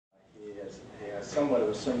somewhat of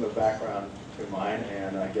a similar background to mine,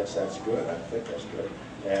 and I guess that's good. I think that's good.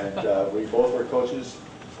 And we both were coaches,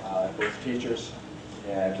 both teachers,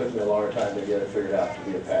 and it took me a longer time to get it figured out to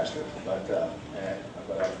be a pastor, but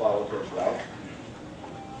I followed his route.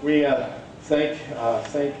 We thank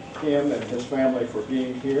him and his family for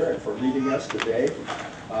being here and for leading us today.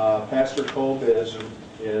 Pastor Kolb is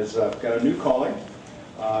got a new calling.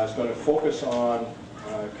 Is going to focus on,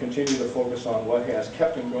 continue to focus on what has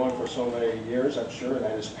kept him going for so many years, I'm sure, and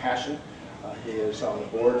that is passion. He is on the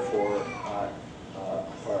board for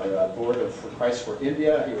board of Christ for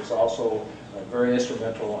India. He was also very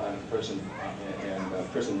instrumental in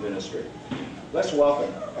prison ministry. Let's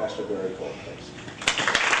welcome Pastor Barry Kolb, please.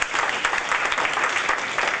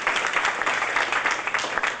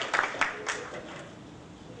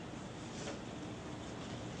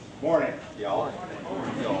 Morning, y'all.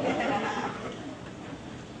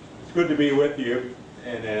 It's good to be with you.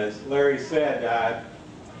 And as Larry said,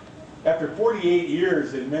 after 48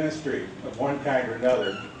 years in ministry of one kind or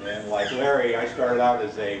another, and like Larry, I started out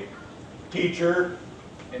as a teacher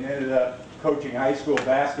and ended up coaching high school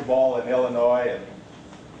basketball in Illinois, and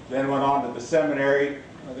then went on to the seminary.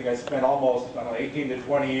 I think I spent almost 18 to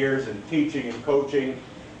 20 years in teaching and coaching,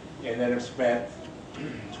 and then have spent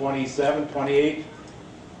 27, 28,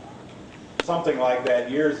 something like that,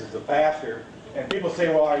 years as a pastor. And people say,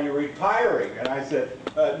 well, are you retiring? And I said,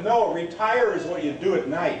 no, retire is what you do at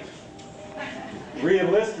night.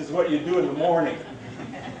 Re-enlist is what you do in the morning.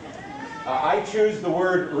 I choose the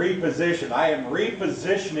word reposition. I am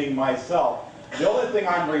repositioning myself. The only thing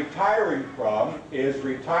I'm retiring from is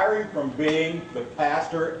retiring from being the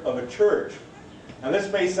pastor of a church. Now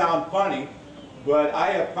this may sound funny, but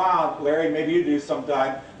I have found, Larry, maybe you do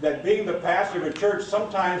sometime, that being the pastor of a church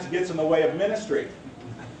sometimes gets in the way of ministry.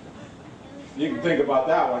 You can think about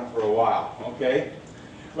that one for a while, okay?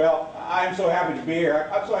 Well, I'm so happy to be here.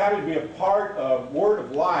 I'm so happy to be a part of Word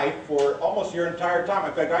of Life for almost your entire time.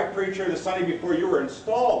 In fact, I preached here the Sunday before you were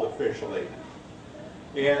installed officially.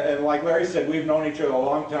 And like Larry said, we've known each other a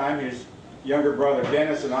long time. His younger brother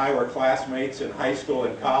Dennis and I were classmates in high school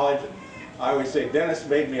and college. I always say Dennis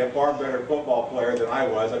made me a far better football player than I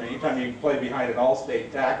was. I mean, anytime you play behind an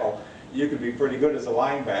all-state tackle, you could be pretty good as a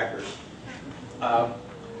linebacker.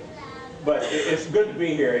 But it's good to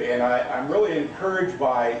be here, and I'm really encouraged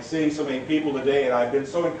by seeing so many people today, and I've been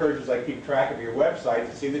so encouraged as I keep track of your website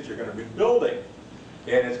to see that you're going to be building.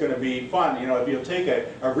 And it's going to be fun. You know, if you'll take a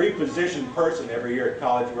repositioned person every year at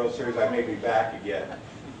College World Series, I may be back again.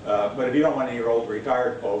 But if you don't want any of your old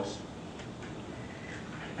retired folks,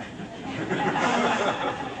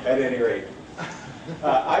 at any rate.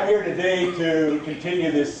 I'm here today to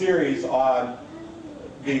continue this series on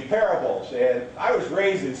the parables. And I was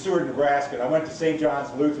raised in Seward, Nebraska, and I went to St.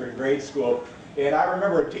 John's Lutheran grade school. And I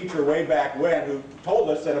remember a teacher way back when who told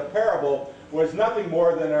us that a parable was nothing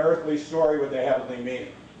more than an earthly story with a heavenly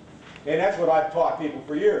meaning. And that's what I've taught people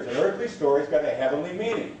for years. An earthly story's got a heavenly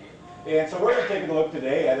meaning. And so we're going to take a look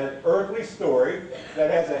today at an earthly story that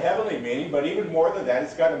has a heavenly meaning, but even more than that,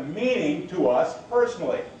 it's got a meaning to us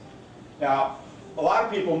personally. Now, a lot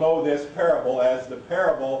of people know this parable as the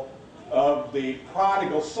parable of the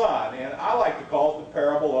prodigal son, and I like to call it the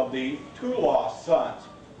parable of the two lost sons.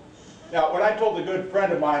 Now, when I told a good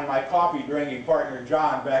friend of mine, my coffee drinking partner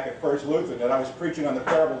John, back at First Lutheran, that I was preaching on the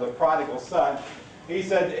parable of the prodigal son, he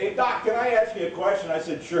said, "Hey Doc, can I ask you a question?" I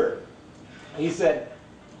said, "Sure." He said,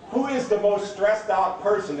 "Who is the most stressed out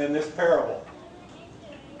person in this parable?"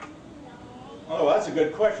 Oh, that's a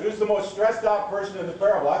good question. Who's the most stressed out person in the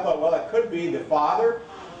parable? I thought, well, it could be the father,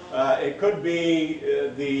 it could be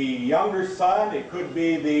the younger son, it could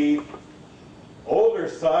be the older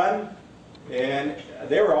son, and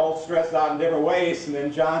they were all stressed out in different ways. And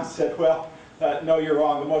then John said, well, no, you're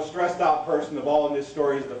wrong. The most stressed out person of all in this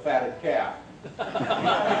story is the fatted calf.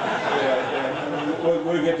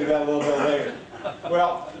 We'll get to that a little bit later.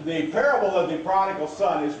 Well, the parable of the prodigal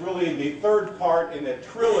son is really the third part in a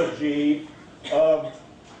trilogy of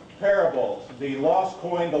parables. The lost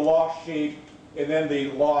coin, the lost sheep, and then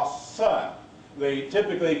the lost son. They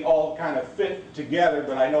typically all kind of fit together,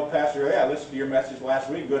 but I know, Pastor, I listened to your message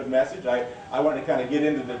last week, good message. I want to kind of get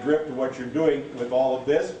into the drift of what you're doing with all of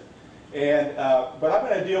this. And but I'm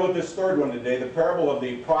going to deal with this third one today, the parable of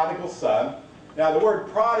the prodigal son. Now, the word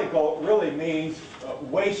prodigal really means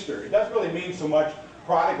waster. It doesn't really mean so much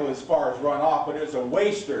prodigal as far as run off, but it's a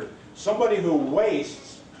waster, somebody who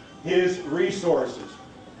wastes his resources.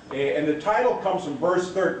 And the title comes from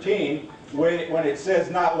verse 13, when it says,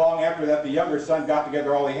 not long after that, the younger son got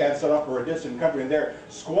together all he had, set up for a distant country, and there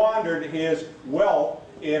squandered his wealth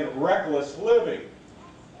in reckless living.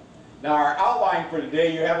 Now our outline for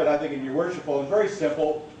today, you have it I think in your worship folder, is very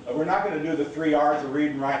simple. We're not going to do the 3 R's of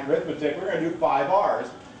reading, writing, arithmetic. We're going to do 5 R's.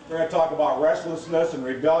 We're going to talk about restlessness and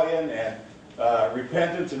rebellion and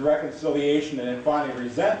repentance and reconciliation, and then finally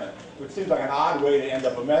resentment, which seems like an odd way to end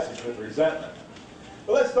up a message with resentment.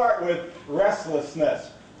 But let's start with restlessness.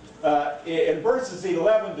 In verses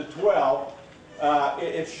 11 to 12,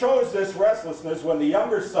 it shows this restlessness when the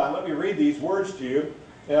younger son, let me read these words to you.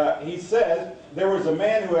 He says, there was a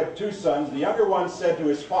man who had 2 sons. The younger one said to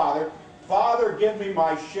his father, "Father, give me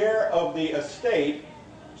my share of the estate."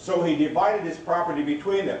 So he divided his property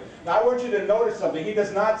between them. Now I want you to notice something. He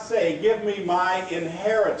does not say, "Give me my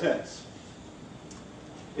inheritance."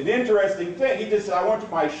 An interesting thing. He just said, "I want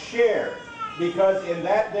my share." Because in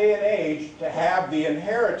that day and age, to have the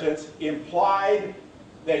inheritance implied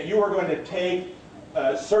that you were going to take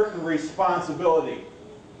a certain responsibility.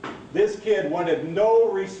 This kid wanted no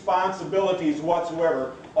responsibilities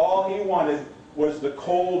whatsoever. All he wanted was the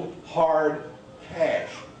cold, hard cash.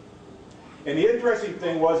 And the interesting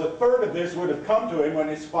thing was, 1/3 of this would have come to him when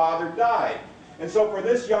his father died. And so for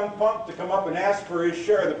this young punk to come up and ask for his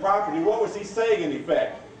share of the property, what was he saying in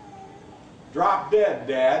effect? Drop dead,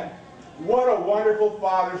 Dad. What a wonderful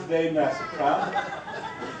Father's Day message, huh?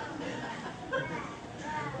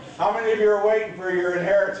 How many of you are waiting for your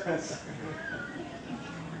inheritance?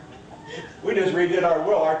 We just redid our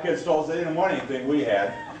will. Our kids told us they didn't want anything we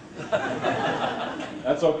had.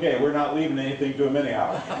 That's okay. We're not leaving anything to them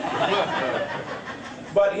anyhow.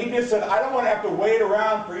 But he just said, "I don't want to have to wait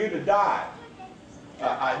around for you to die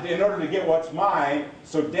in order to get what's mine.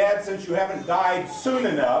 So Dad, since you haven't died soon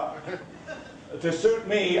enough to suit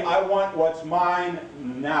me, I want what's mine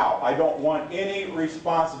now. I don't want any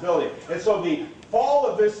responsibility." And so the fall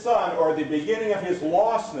of this son, or the beginning of his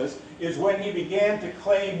lostness, is when he began to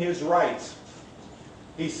claim his rights.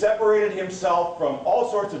 He separated himself from all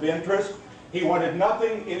sorts of interests. He wanted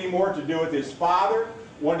nothing anymore to do with his father,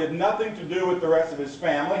 wanted nothing to do with the rest of his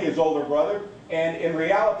family, his older brother, and in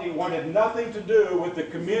reality wanted nothing to do with the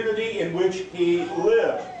community in which he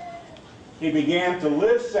lived. He began to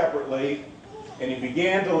live separately, and he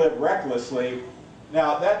began to live recklessly.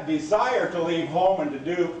 Now, that desire to leave home and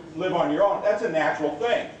to live on your own, that's a natural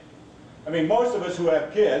thing. I mean, most of us who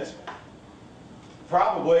have kids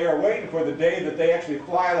probably are waiting for the day that they actually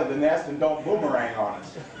fly out of the nest and don't boomerang on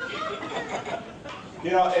us.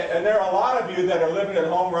 You know, and there are a lot of you that are living at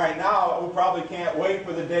home right now who probably can't wait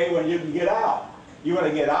for the day when you can get out. You want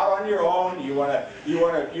to get out on your own. You want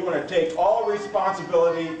to take all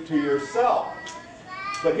responsibility to yourself.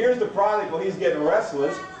 But here's the prodigal. He's getting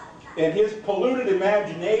restless. And his polluted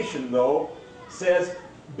imagination, though, says,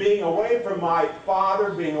 being away from my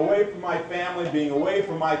father, being away from my family, being away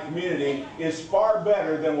from my community is far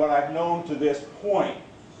better than what I've known to this point.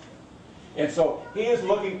 And so he is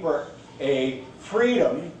looking for a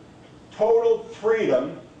freedom, total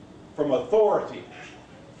freedom from authority.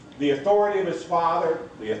 The authority of his father,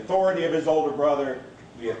 the authority of his older brother,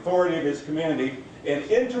 the authority of his community. And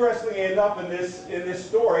interestingly enough, in this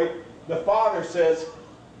story, the father says,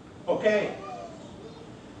 "Okay."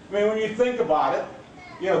 I mean, when you think about it,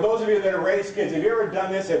 you know, those of you that have raised kids, have you ever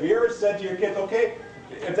done this? Have you ever said to your kids, "Okay,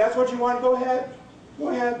 if that's what you want, go ahead. Go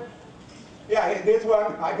ahead." Yeah, this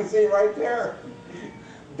one, I can see right there.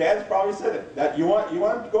 Dad's probably said it. That you want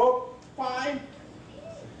to go? Fine.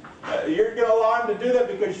 You're going to allow him to do that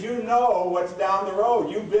because you know what's down the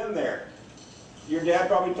road. You've been there. Your dad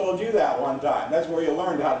probably told you that one time. That's where you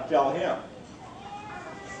learned how to tell him.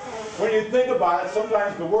 When you think about it,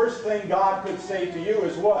 sometimes the worst thing God could say to you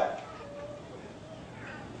is what?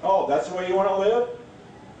 "Oh, that's the way you want to live?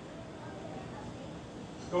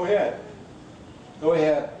 Go ahead. Go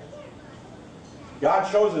ahead." God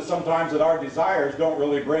shows us sometimes that our desires don't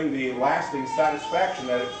really bring the lasting satisfaction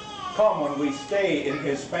that come when we stay in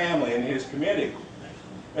his family, in his community.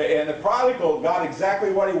 And the prodigal got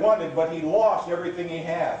exactly what he wanted, but he lost everything he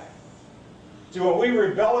had. So when we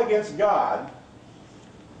rebel against God,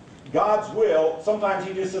 God's will, sometimes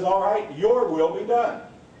he just says, "All right, your will be done.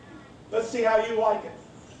 Let's see how you like it."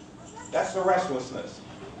 That's the restlessness.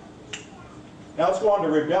 Now let's go on to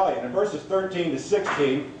rebellion. In verses 13 to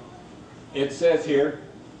 16, it says here,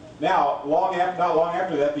 "Now, not long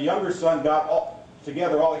after that, the younger son got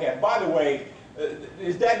together all he had." By the way,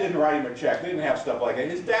 his dad didn't write him a check. They didn't have stuff like that.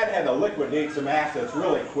 His dad had to liquidate some assets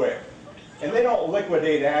really quick. And they don't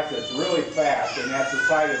liquidate assets really fast in that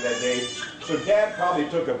society of that day. So Dad probably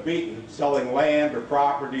took a beating selling land or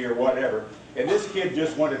property or whatever. And this kid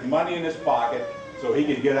just wanted money in his pocket so he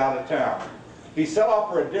could get out of town. He set off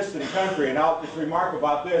for a distant country, and I'll just remark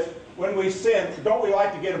about this. When we sin, don't we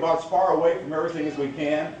like to get about as far away from everything as we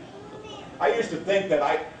can? I used to think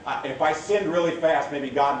that if I sinned really fast, maybe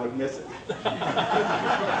God would miss it.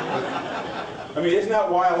 I mean, isn't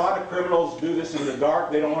that why a lot of criminals do this in the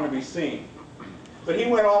dark? They don't want to be seen. But he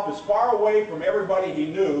went off as far away from everybody he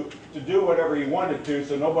knew to do whatever he wanted to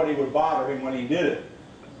so nobody would bother him when he did it.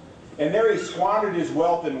 And there he squandered his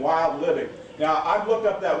wealth in wild living. Now, I've looked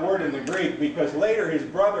up that word in the Greek because later his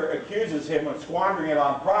brother accuses him of squandering it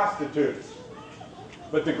on prostitutes.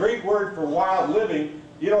 But the Greek word for wild living,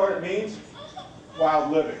 you know what it means?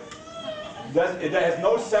 Wild living. It has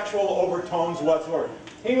no sexual overtones whatsoever.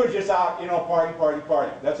 He was just out,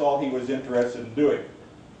 party. That's all he was interested in doing.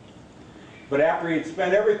 But after he had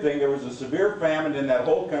spent everything, there was a severe famine in that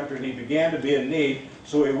whole country, and he began to be in need.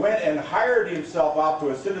 So he went and hired himself out to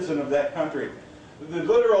a citizen of that country. The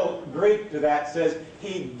literal Greek to that says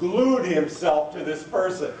he glued himself to this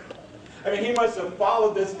person. I mean, he must have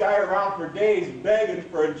followed this guy around for days begging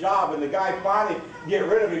for a job, and the guy finally get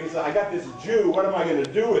rid of him. He said, I got this Jew, what am I going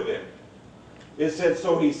to do with him? It said,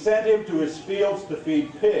 so he sent him to his fields to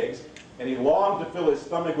feed pigs, and he longed to fill his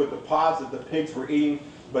stomach with the pods that the pigs were eating,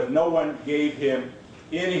 but no one gave him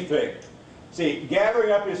anything. See,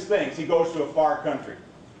 gathering up his things, he goes to a far country.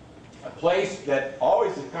 A place that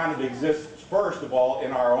always kind of exists, first of all,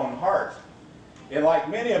 in our own hearts. And like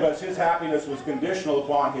many of us, his happiness was conditional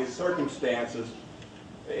upon his circumstances,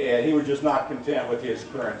 and he was just not content with his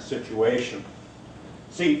current situation.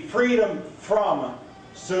 See, freedom from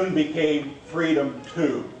soon became freedom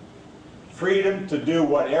to. Freedom to do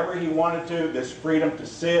whatever he wanted to, this freedom to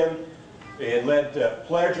sin. It led to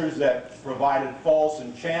pleasures that provided false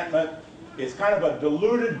enchantment. It's kind of a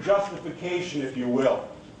diluted justification, if you will.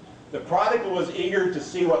 The prodigal was eager to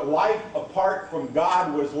see what life apart from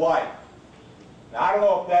God was like. Now, I don't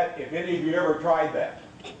know if any of you ever tried that.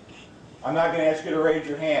 I'm not going to ask you to raise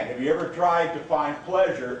your hand. Have you ever tried to find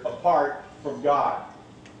pleasure apart from God?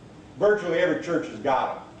 Virtually every church has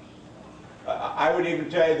got them. I would even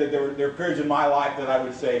tell you that there are periods in my life that I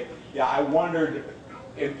would say, yeah, I wondered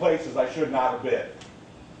in places I should not have been.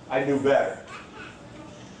 I knew better.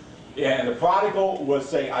 And the prodigal was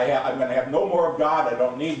saying, I'm going to have no more of God. I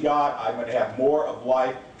don't need God. I'm going to have more of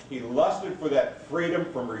life. He lusted for that freedom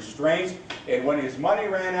from restraints. And when his money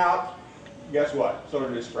ran out, guess what? So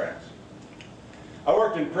did his friends. I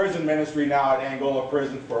worked in prison ministry now at Angola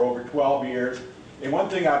Prison for over 12 years. And one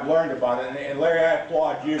thing I've learned about it, and Larry, I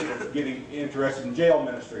applaud you for getting interested in jail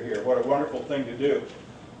ministry here. What a wonderful thing to do.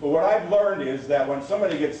 But what I've learned is that when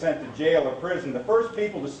somebody gets sent to jail or prison, the first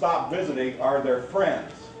people to stop visiting are their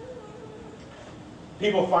friends.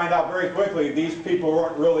 People find out very quickly these people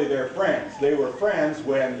weren't really their friends. They were friends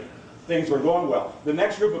when things were going well. The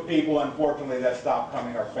next group of people, unfortunately, that stop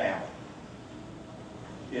coming are family.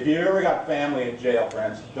 If you ever got family in jail,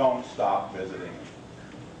 friends, don't stop visiting.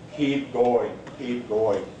 Keep going, keep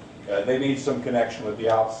going. They need some connection with the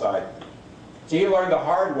outside. So he learned the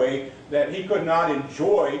hard way that he could not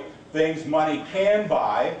enjoy things money can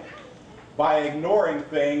buy by ignoring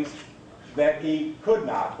things that he could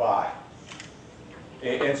not buy.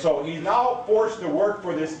 And so he's now forced to work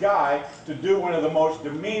for this guy to do one of the most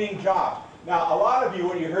demeaning jobs. Now, a lot of you,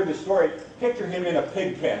 when you heard the story, picture him in a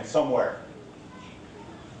pig pen somewhere.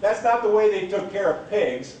 That's not the way they took care of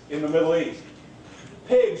pigs in the Middle East.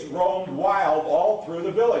 Pigs roamed wild all through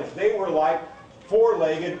the village. They were like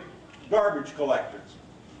four-legged garbage collectors.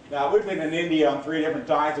 Now, we've been in India on 3 different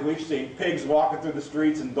times, and we've seen pigs walking through the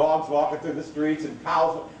streets and dogs walking through the streets and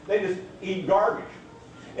cows. They just eat garbage.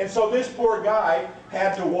 And so this poor guy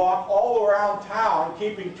had to walk all around town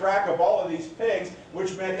keeping track of all of these pigs,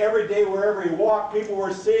 which meant every day wherever he walked, people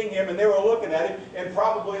were seeing him and they were looking at him and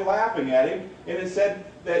probably laughing at him. And it said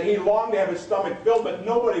that he longed to have his stomach filled, but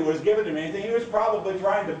nobody was giving him anything. He was probably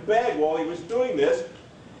trying to beg while he was doing this.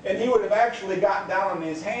 And he would have actually gotten down on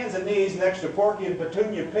his hands and knees next to Porky and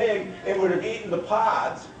Petunia Pig and would have eaten the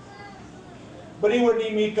pods. But he wouldn't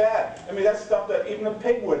even eat that. I mean, that's stuff that even a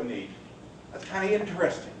pig wouldn't eat. That's kind of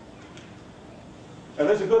interesting. And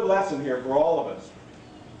there's a good lesson here for all of us.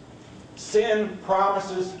 Sin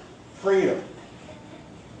promises freedom,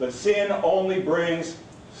 but sin only brings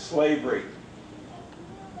slavery.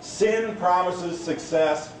 Sin promises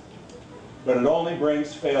success, but it only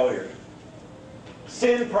brings failure.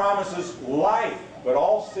 Sin promises life, but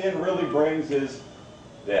all sin really brings is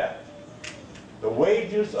death. The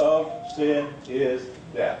wages of sin is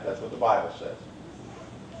death. That's what the Bible says.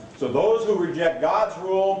 So those who reject God's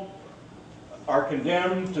rule are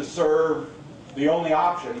condemned to serve the only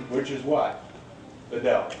option, which is what? The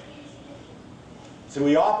devil. So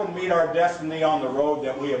we often meet our destiny on the road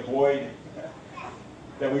that we avoid,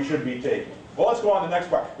 that we should be taking. Well, let's go on to the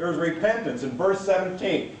next part. There was repentance in verse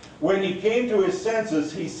 17. When he came to his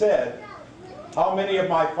senses, he said, How many of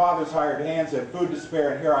my father's hired hands have food to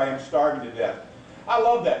spare, and here I am starving to death? I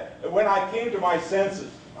love that. When I came to my senses,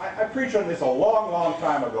 I preached on this a long, long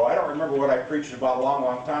time ago. I don't remember what I preached about a long,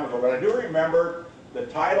 long time ago, but I do remember the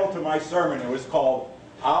title to my sermon. It was called,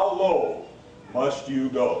 How Low Must You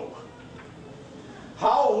Go?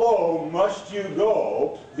 How low must you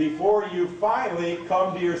go before you finally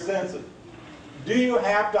come to your senses? Do you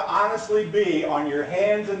have to honestly be on your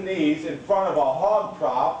hands and knees in front of a hog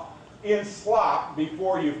trough in slop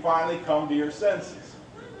before you finally come to your senses?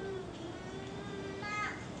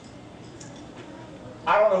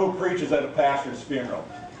 I don't know who preaches at a pastor's funeral.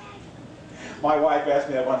 My wife asked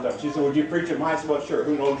me that one time. She said, would you preach at mine? I said, well, sure.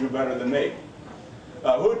 Who knows you better than me?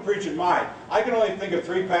 Who would preach at mine? I can only think of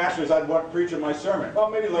 3 pastors I'd want to preach at my sermon. Well,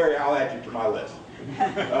 maybe Larry, I'll add you to my list.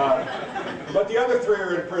 But the other 3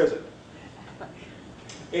 are in prison.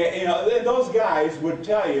 You know, those guys would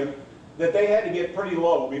tell you that they had to get pretty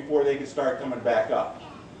low before they could start coming back up.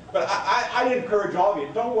 But I'd encourage all of you,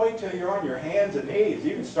 don't wait till you're on your hands and knees.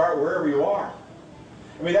 You can start wherever you are.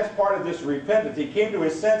 I mean, that's part of this repentance. He came to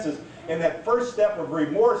his senses, and that first step of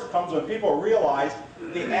remorse comes when people realize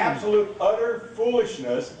the absolute, utter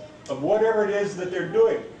foolishness of whatever it is that they're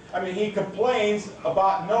doing. I mean, he complains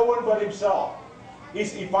about no one but himself. He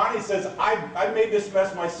finally says, I made this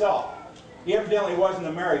mess myself. He evidently wasn't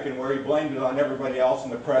American, where he blamed it on everybody else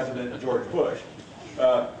and the president, George Bush.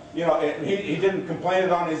 You know, he didn't complain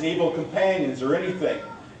it on his evil companions or anything.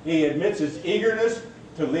 He admits his eagerness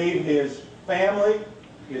to leave his family,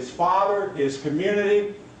 his father, his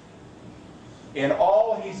community, and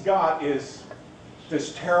all he's got is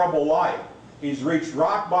this terrible life. He's reached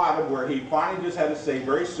rock bottom where he finally just had to say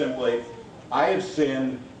very simply, I have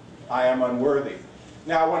sinned, I am unworthy.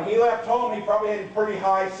 Now, when he left home, he probably had a pretty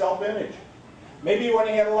high self-image. Maybe when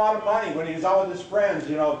he had a lot of money, when he was out with his friends,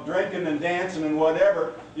 you know, drinking and dancing and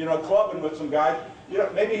whatever, you know, clubbing with some guys, you know,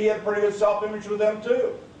 maybe he had a pretty good self-image with them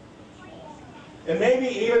too. And maybe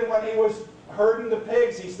even when he was herding the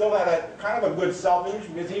pigs, he still had a kind of a good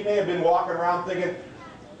self-image, because he may have been walking around thinking,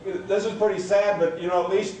 this is pretty sad, but, you know, at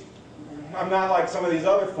least I'm not like some of these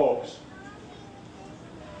other folks.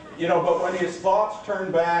 You know, but when his thoughts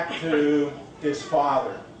turned back to his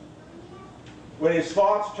father, when his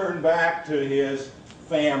thoughts turned back to his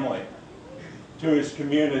family, to his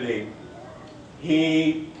community,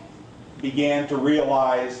 he began to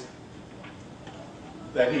realize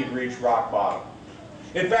that he'd reached rock bottom.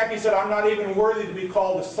 In fact, he said, I'm not even worthy to be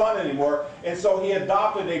called a son anymore, and so he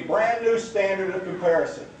adopted a brand new standard of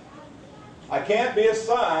comparison. I can't be a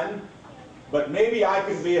son, but maybe I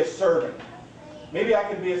can be a servant. Maybe I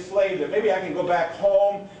can be a slave, that maybe I can go back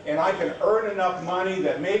home and I can earn enough money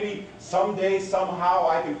that maybe someday, somehow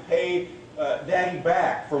I can pay Daddy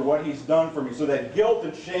back for what he's done for me. So that guilt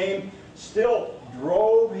and shame still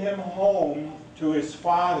drove him home to his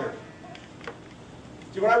father.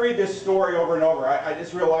 See, when I read this story over and over, I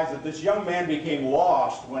just realize that this young man became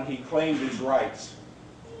lost when he claimed his rights.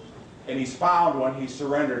 And he's found when he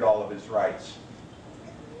surrendered all of his rights.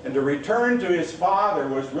 And to return to his father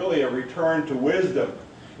was really a return to wisdom.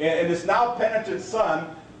 And this now penitent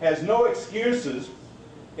son has no excuses,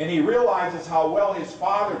 and he realizes how well his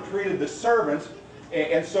father treated the servants,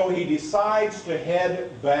 and so he decides to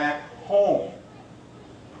head back home.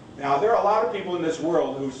 Now, there are a lot of people in this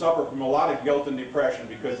world who suffer from a lot of guilt and depression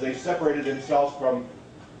because they separated themselves from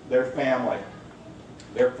their family,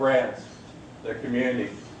 their friends, their community.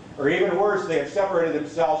 Or even worse, they have separated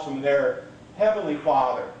themselves from their Heavenly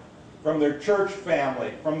Father, from their church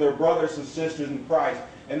family, from their brothers and sisters in Christ.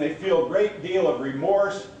 And they feel a great deal of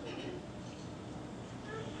remorse,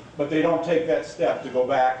 but they don't take that step to go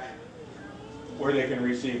back where they can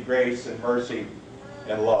receive grace and mercy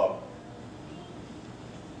and love.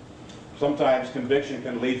 Sometimes conviction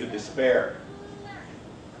can lead to despair,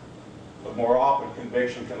 but more often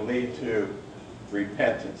conviction can lead to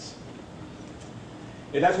repentance.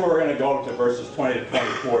 And that's where we're going to go to verses 20 to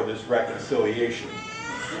 24, this reconciliation.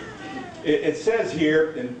 It says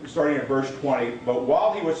here, starting in verse 20, but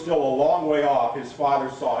while he was still a long way off, his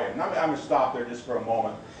father saw him. And I'm going to stop there just for a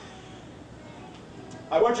moment.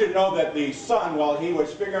 I want you to know that the son, while he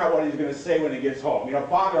was figuring out what he's going to say when he gets home, you know,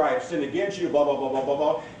 Father, I have sinned against you, blah, blah, blah, blah, blah,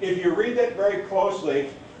 blah. If you read that very closely,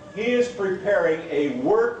 he is preparing a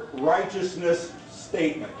work righteousness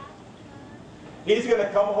statement. He's going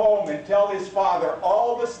to come home and tell his father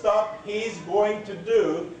all the stuff he's going to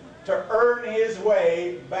do to earn his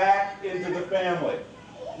way back into the family.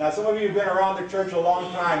 Now, some of you who've been around the church a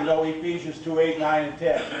long time know Ephesians 2, 8, 9, and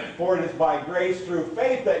 10. For it is by grace through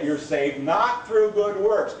faith that you're saved, not through good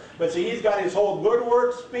works. But see, he's got his whole good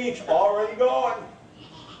works speech already going.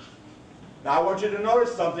 Now I want you to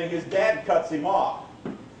notice something. His dad cuts him off.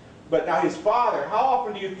 But now his father, how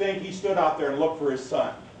often do you think he stood out there and looked for his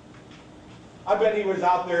son? I bet he was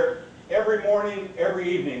out there every morning, every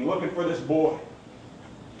evening, looking for this boy.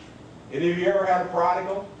 Any of you ever had a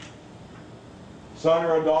prodigal? Son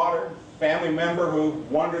or a daughter, family member who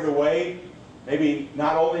wandered away, maybe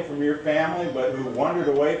not only from your family, but who wandered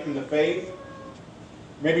away from the faith?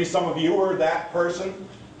 Maybe some of you were that person.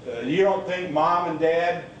 You don't think mom and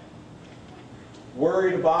dad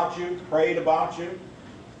worried about you, prayed about you?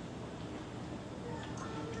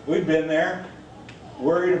 We've been there,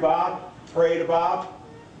 worried about, prayed about,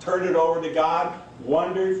 turned it over to God,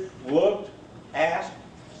 wondered, looked, asked,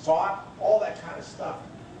 sought, all that kind of stuff.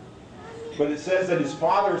 But it says that his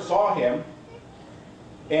father saw him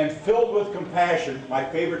and filled with compassion, my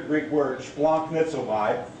favorite Greek word,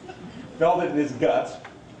 splanchnizomai, felt it in his guts.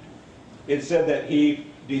 It said that he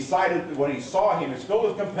decided when he saw him, he was filled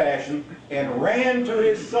with compassion and ran to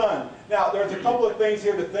his son. Now, there's a couple of things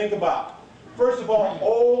here to think about. First of all,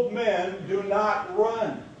 old men do not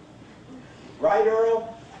run. Right,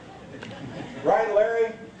 Earl? Right,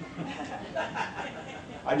 Larry?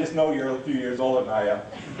 I just know you're a few years older than I am.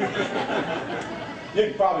 You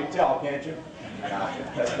can probably tell, can't you? Nah,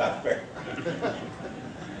 that's not fair.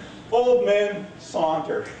 Old men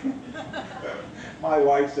saunter. My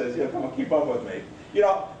wife says, yeah, come on, keep up with me. You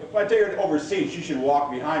know, if I take her overseas, she should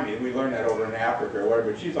walk behind me. We learned that over in Africa or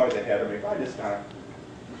whatever, but she's always ahead of me. If I just kind of,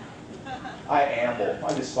 I amble,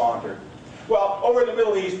 I just saunter. Well, over in the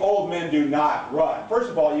Middle East, old men do not run. First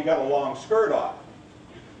of all, you got a long skirt on.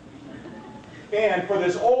 And for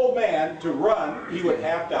this old man to run, he would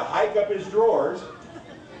have to hike up his drawers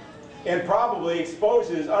and probably expose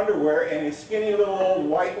his underwear and his skinny little old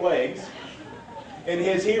white legs. And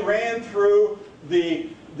as he ran through the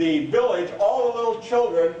village, all the little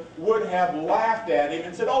children would have laughed at him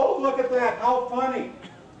and said, oh, look at that, how funny.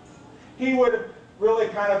 He would have really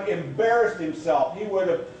kind of embarrassed himself. He would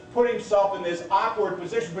have put himself in this awkward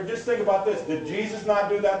position. But just think about this. Did Jesus not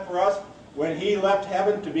do that for us when he left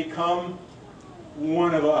heaven to become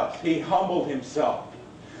one of us? He humbled himself.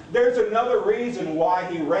 There's another reason why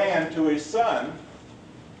he ran to his son.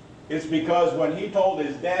 It's because when he told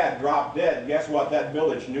his dad drop dead, guess what? That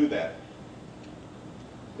village knew that.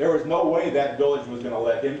 There was no way that village was going to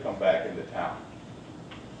let him come back into town.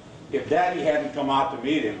 If Daddy hadn't come out to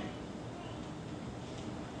meet him,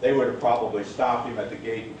 they would have probably stopped him at the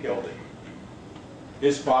gate and killed him.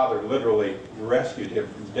 His father literally rescued him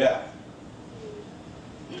from death.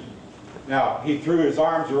 Now, he threw his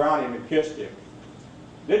arms around him and kissed him.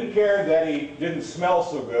 Didn't care that he didn't smell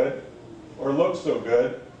so good or look so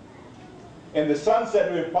good. And the son said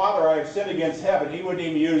to him, Father, I have sinned against heaven. He wouldn't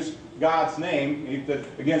even use God's name. He said,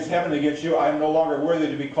 against heaven, against you, I am no longer worthy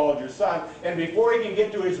to be called your son. And before he can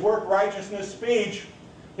get to his work righteousness speech,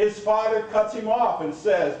 his father cuts him off and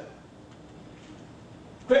says,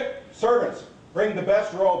 quick, servants, bring the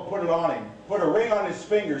best robe, put it on him. Put a ring on his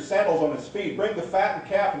finger, sandals on his feet. Bring the fattened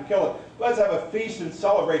calf and kill it. Let's have a feast and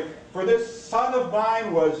celebrate. For this son of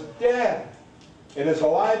mine was dead and is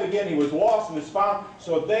alive again. He was lost and is found.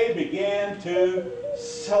 So they began to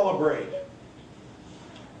celebrate.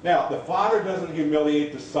 Now, the father doesn't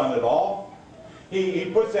humiliate the son at all. He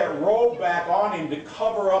puts that robe back on him to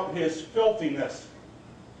cover up his filthiness.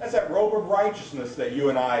 That's that robe of righteousness that you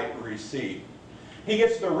and I receive. He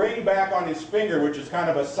gets the ring back on his finger, which is kind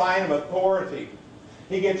of a sign of authority.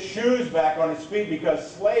 He gets shoes back on his feet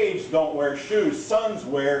because slaves don't wear shoes. Sons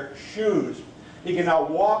wear shoes. He can now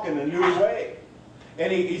walk in a new way.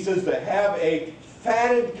 And he says to have a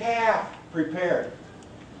fatted calf prepared.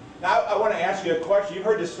 Now, I want to ask you a question. You've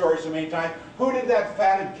heard this story so many times. Who did that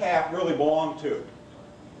fatted calf really belong to?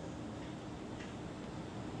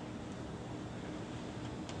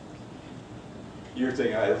 You're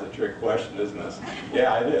thinking, oh, that's a trick question, isn't it?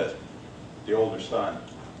 Yeah, it is. The older son.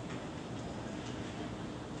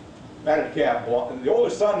 Fatted calf belonged. The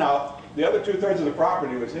older son now, the other 2/3 of the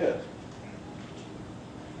property was his.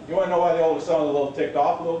 You want to know why the older son was a little ticked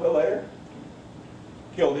off a little bit later?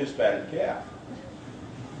 Killed his fatted calf.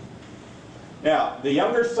 Now, the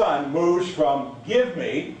younger son moves from give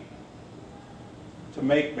me to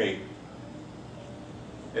make me.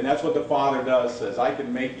 And that's what the Father does, says, I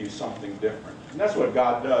can make you something different. And that's what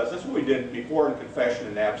God does. That's what we did before in confession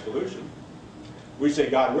and absolution. We say,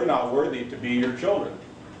 God, we're not worthy to be your children.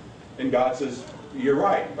 And God says, you're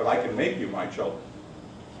right, but I can make you my children.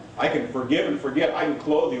 I can forgive and forget. I can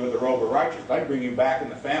clothe you with a robe of righteousness. I can bring you back in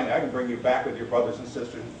the family. I can bring you back with your brothers and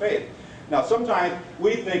sisters in faith. Now, sometimes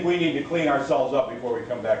we think we need to clean ourselves up before we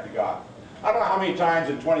come back to God. I don't know how many times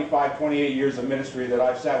in 25, 28 years of ministry that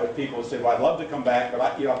I've sat with people and said, well, I'd love to come back,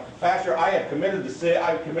 but Pastor, I have committed the sin,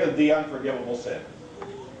 I've committed the unforgivable sin.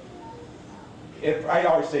 I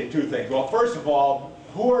always say two things. Well, first of all,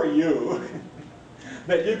 who are you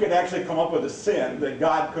that you could actually come up with a sin that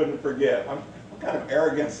God couldn't forgive? What kind of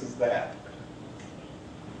arrogance is that?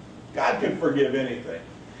 God can forgive anything.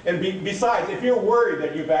 And besides, if you're worried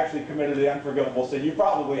that you've actually committed the unforgivable sin, you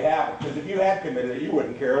probably haven't, because if you had committed it, you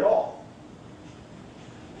wouldn't care at all.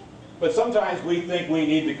 But sometimes we think we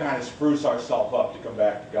need to kind of spruce ourselves up to come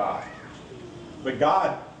back to God. But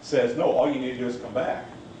God says, no, all you need to do is come back.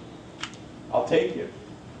 I'll take you.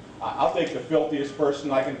 I'll take the filthiest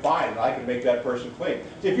person I can find, and I can make that person clean.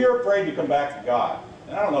 See, if you're afraid to come back to God,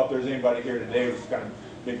 and I don't know if there's anybody here today who's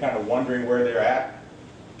been kind of wondering where they're at.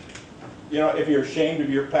 If you're ashamed of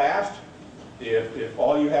your past, if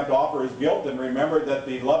all you have to offer is guilt, then remember that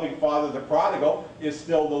the loving Father of the prodigal is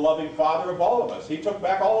still the loving Father of all of us. He took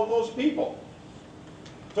back all of those people.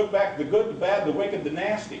 Took back the good, the bad, the wicked, the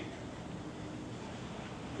nasty.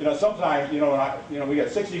 Sometimes, we got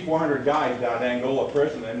 6,400 guys down at Angola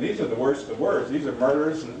prison, and these are the worst of the worst. These are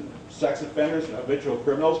murderers and sex offenders and habitual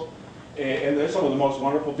criminals, and they're some of the most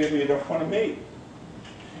wonderful people you don't want to meet.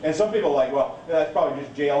 And some people are like, well, that's probably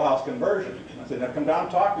just jailhouse conversion. I said, now come down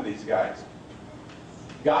and talk to these guys.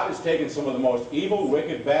 God has taken some of the most evil,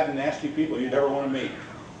 wicked, bad, and nasty people you'd ever want to meet,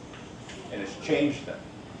 and has changed them,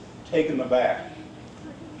 taken them back,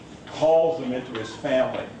 calls them into his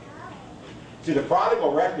family. See, the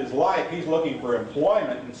prodigal wrecked his life. He's looking for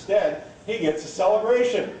employment. Instead, he gets a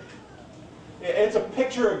celebration. It's a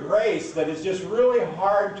picture of grace that is just really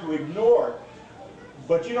hard to ignore.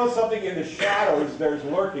 But you know something? In the shadows, there's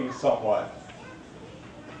lurking someone.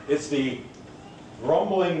 It's the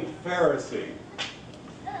grumbling Pharisee.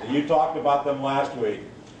 You talked about them last week,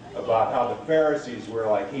 about how the Pharisees were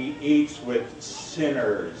like, he eats with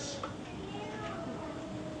sinners.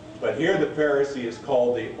 But here the Pharisee is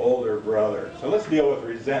called the older brother. So let's deal with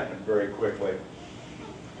resentment very quickly.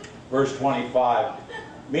 Verse 25.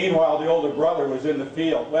 Meanwhile, the older brother was in the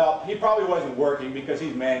field. Well, he probably wasn't working because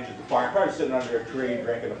he's managing the farm. Probably sitting under a tree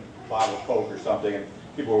drinking a bottle of Coke or something, and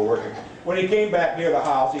people were working. When he came back near the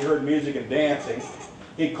house, he heard music and dancing.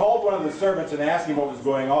 He called one of the servants and asked him what was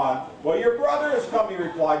going on. Well, your brother has come, he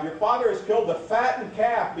replied. Your father has killed the fattened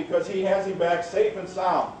calf because he has him back safe and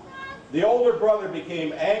sound. The older brother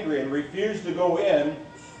became angry and refused to go in,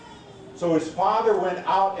 so his father went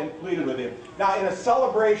out and pleaded with him. Now, in a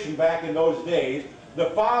celebration back in those days, the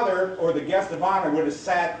father or the guest of honor would have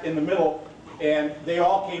sat in the middle, and they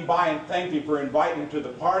all came by and thanked him for inviting him to the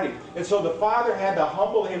party. And so the father had to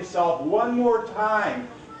humble himself one more time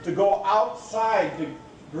to go outside to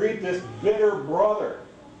greet this bitter brother.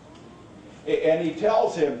 And he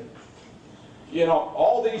tells him,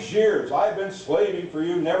 all these years I've been slaving for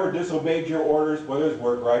you, never disobeyed your orders, whether it's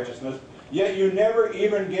work righteousness, yet you never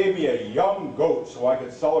even gave me a young goat so I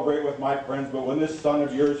could celebrate with my friends. But when this son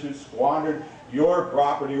of yours who squandered your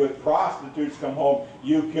property with prostitutes come home,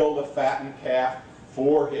 you killed a fattened calf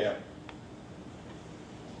for him.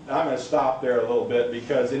 Now I'm going to stop there a little bit,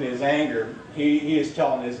 because in his anger, he is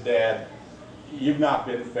telling his dad, you've not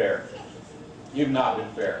been fair. You've not been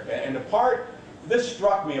fair. And this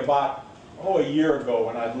struck me about, a year ago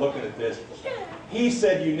when I was looking at this. He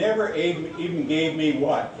said, you never even gave me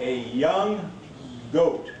what? A young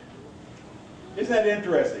goat. Isn't that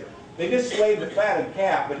interesting? They just slaved the fatted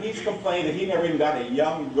calf, but he's complained that he never even got a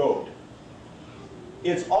young goat.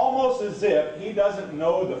 It's almost as if he doesn't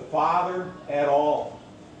know the Father at all.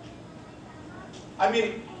 I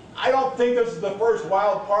mean, I don't think this is the first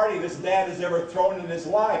wild party this dad has ever thrown in his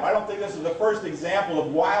life. I don't think this is the first example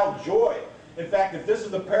of wild joy. In fact, if this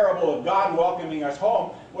is the parable of God welcoming us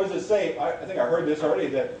home, what does it say? I think I heard this already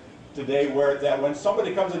today, that when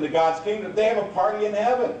somebody comes into God's kingdom, they have a party in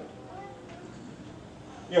heaven.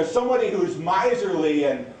 Somebody who's miserly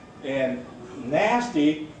and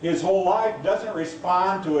nasty his whole life doesn't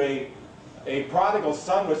respond to a prodigal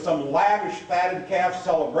son with some lavish fatted calf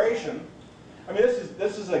celebration. I mean,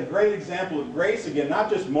 this is a great example of grace again, not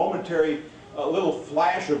just momentary little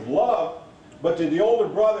flash of love, but to the older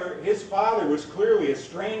brother, his father was clearly a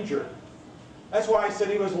stranger. That's why I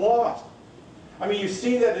said he was lost. I mean, you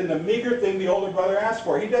see that in the meager thing the older brother asked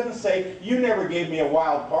for. He doesn't say, you never gave me a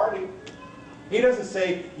wild party. He doesn't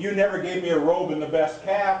say, you never gave me a robe and the best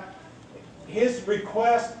calf. His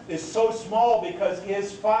request is so small because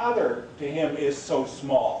his father to him is so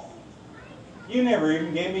small. You never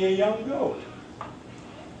even gave me a young goat.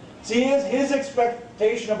 See, his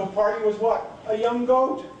expectation of a party was what? A young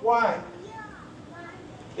goat. Why?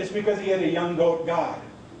 It's because he had a young goat God.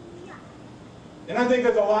 And I think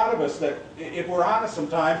there's a lot of us that, if we're honest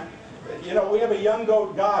sometimes, you know, we have a young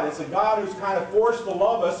goat God. It's a God who's kind of forced to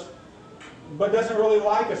love us, but doesn't really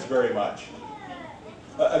like us very much.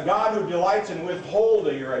 A God who delights in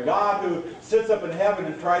withholding, or a God who sits up in heaven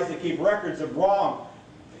and tries to keep records of wrong,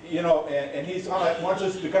 you know, and He wants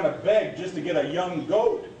us to kind of beg just to get a young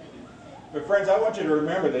goat. But friends, I want you to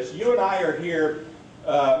remember this. You and I are here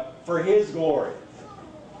for His glory.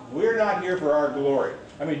 We're not here for our glory.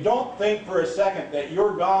 I mean, don't think for a second that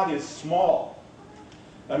your God is small.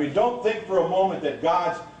 I mean, don't think for a moment that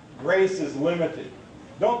God's grace is limited.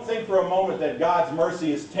 Don't think for a moment that God's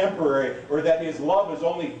mercy is temporary, or that His love is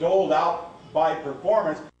only doled out by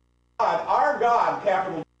performance. God, our God,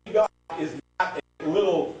 capital G God, is not a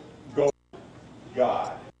little goat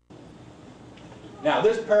God. Now,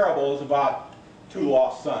 this parable is about two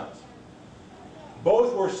lost sons.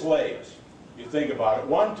 Both were slaves, you think about it.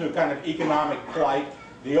 One to kind of economic plight,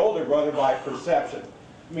 the older brother by perception.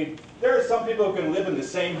 I mean, there are some people who can live in the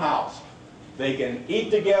same house. They can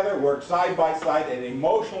eat together, work side by side, and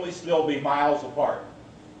emotionally still be miles apart.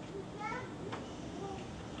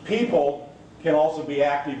 People can also be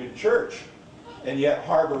active in church and yet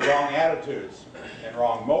harbor wrong attitudes and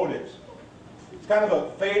wrong motives. It's kind of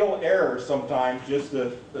a fatal error sometimes just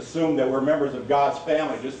to assume that we're members of God's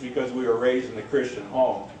family just because we were raised in a Christian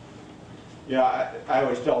home. You know, I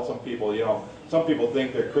always tell some people, you know, some people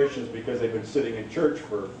think they're Christians because they've been sitting in church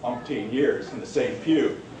for umpteen years in the same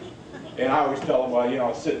pew. And I always tell them, well, you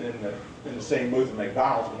know, sitting in the same booth at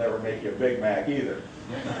McDonald's will never make you a Big Mac either.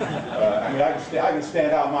 I mean, I can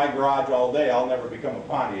stand out in my garage all day. I'll never become a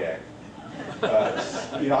Pontiac.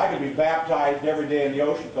 You know, I could be baptized every day in the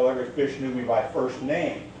ocean until every fish knew me by first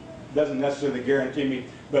name. Doesn't necessarily guarantee me.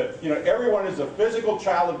 But, you know, everyone is a physical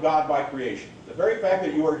child of God by creation. The very fact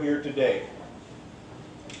that you are here today,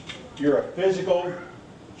 you're a physical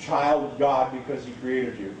child of God because He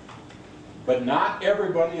created you. But not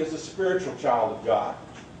everybody is a spiritual child of God.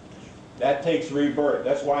 That takes rebirth.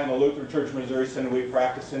 That's why in the Lutheran Church Missouri Synod we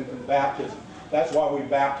practice infant baptism. That's why we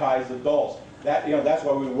baptize adults. That's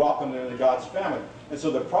why we welcome them into God's family. And so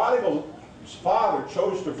the prodigal father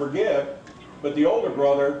chose to forgive, but the older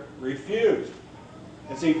brother refused.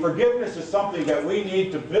 And see, forgiveness is something that we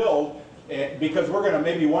need to build because we're going to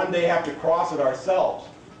maybe one day have to cross it ourselves.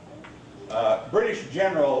 British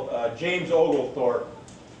General James Oglethorpe,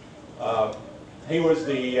 he was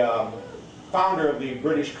the founder of the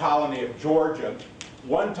British colony of Georgia,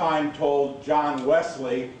 one time told John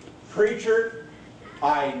Wesley, "Preacher,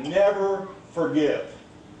 I never forgive."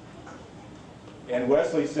 And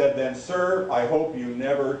Wesley said then, "Sir, I hope you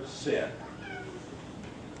never sin."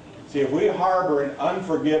 See, if we harbor an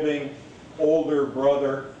unforgiving older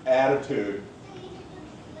brother attitude,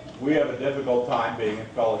 we have a difficult time being in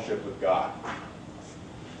fellowship with God.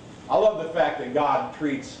 I love the fact that God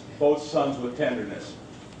treats both sons with tenderness.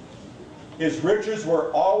 His riches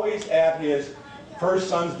were always at his first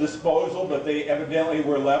son's disposal, but they evidently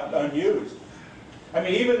were left unused. I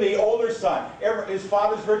mean, even the older son, his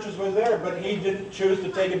father's riches was there, but he didn't choose to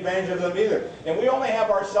take advantage of them either. And we only have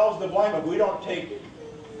ourselves to blame if we don't take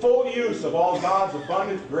full use of all God's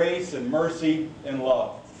abundant grace and mercy and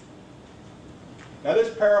love. Now,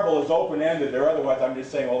 this parable is open-ended, or otherwise I'm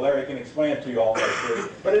just saying, well, Larry can explain it to you all later.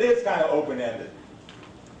 But it is kind of open-ended.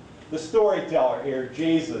 The storyteller here,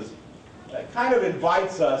 Jesus, kind of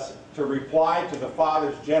invites us to reply to the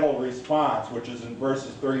Father's gentle response, which is in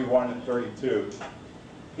verses 31 and 32.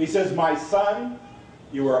 He says, "My son,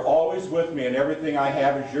 you are always with me, and everything I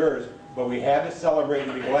have is yours. But we had to celebrate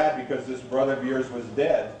and be glad because this brother of yours was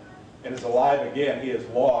dead and is alive again. He is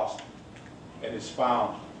lost and is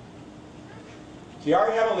found." See, our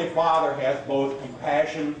Heavenly Father has both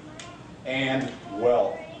compassion and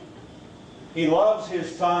wealth. He loves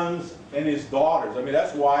His sons and His daughters. I mean,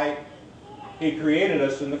 that's why He created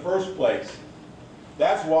us in the first place.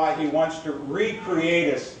 That's why He wants to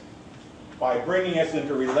recreate us by bringing us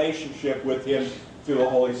into relationship with Him through the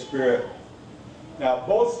Holy Spirit. Now,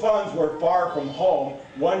 both sons were far from home,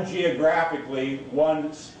 one geographically,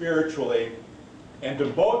 one spiritually. And to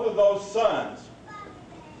both of those sons,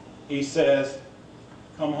 He says,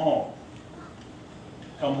 "Come home.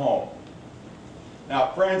 Come home." Now,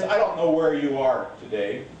 friends, I don't know where you are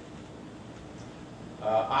today.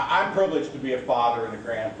 I'm privileged to be a father and a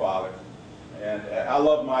grandfather. And I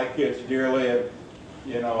love my kids dearly. And,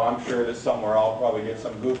 you know, I'm sure that somewhere I'll probably get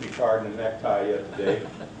some goofy card in a necktie yet today.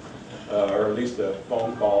 Or at least a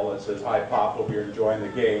phone call that says, "Hi, Pop, hope you're enjoying the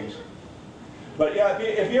games." But yeah,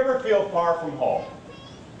 if you ever feel far from home,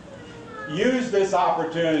 use this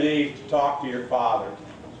opportunity to talk to your father.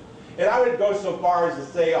 And I would go so far as to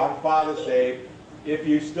say on Father's Day, if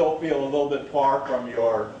you still feel a little bit far from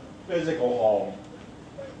your physical home,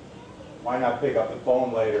 why not pick up the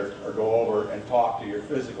phone later or go over and talk to your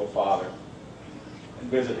physical father and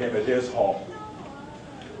visit him at his home?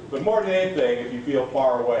 But more than anything, if you feel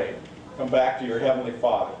far away, come back to your Heavenly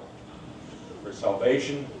Father for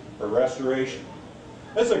salvation, for restoration.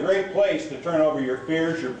 This is a great place to turn over your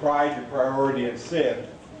fears, your pride, your priority in sin,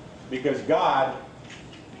 because God,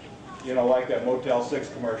 you know, like that Motel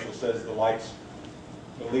 6 commercial says, the lights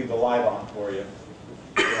will leave the light on for you.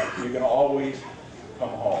 You can always come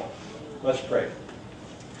home. Let's pray.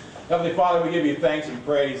 Heavenly Father, we give you thanks and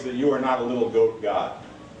praise that you are not a little goat God.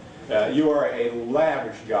 You are a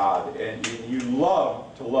lavish God, and you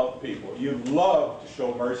love to love people. You love to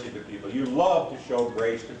show mercy to people. You love to show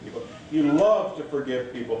grace to people. You love to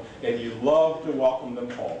forgive people, and you love to welcome them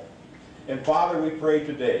home. And Father, we pray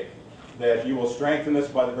today that you will strengthen us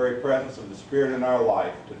by the very presence of the Spirit in our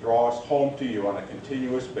life to draw us home to you on a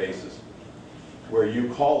continuous basis, where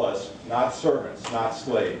you call us not servants, not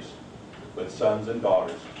slaves, but sons and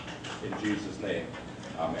daughters. In Jesus' name,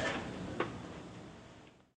 amen.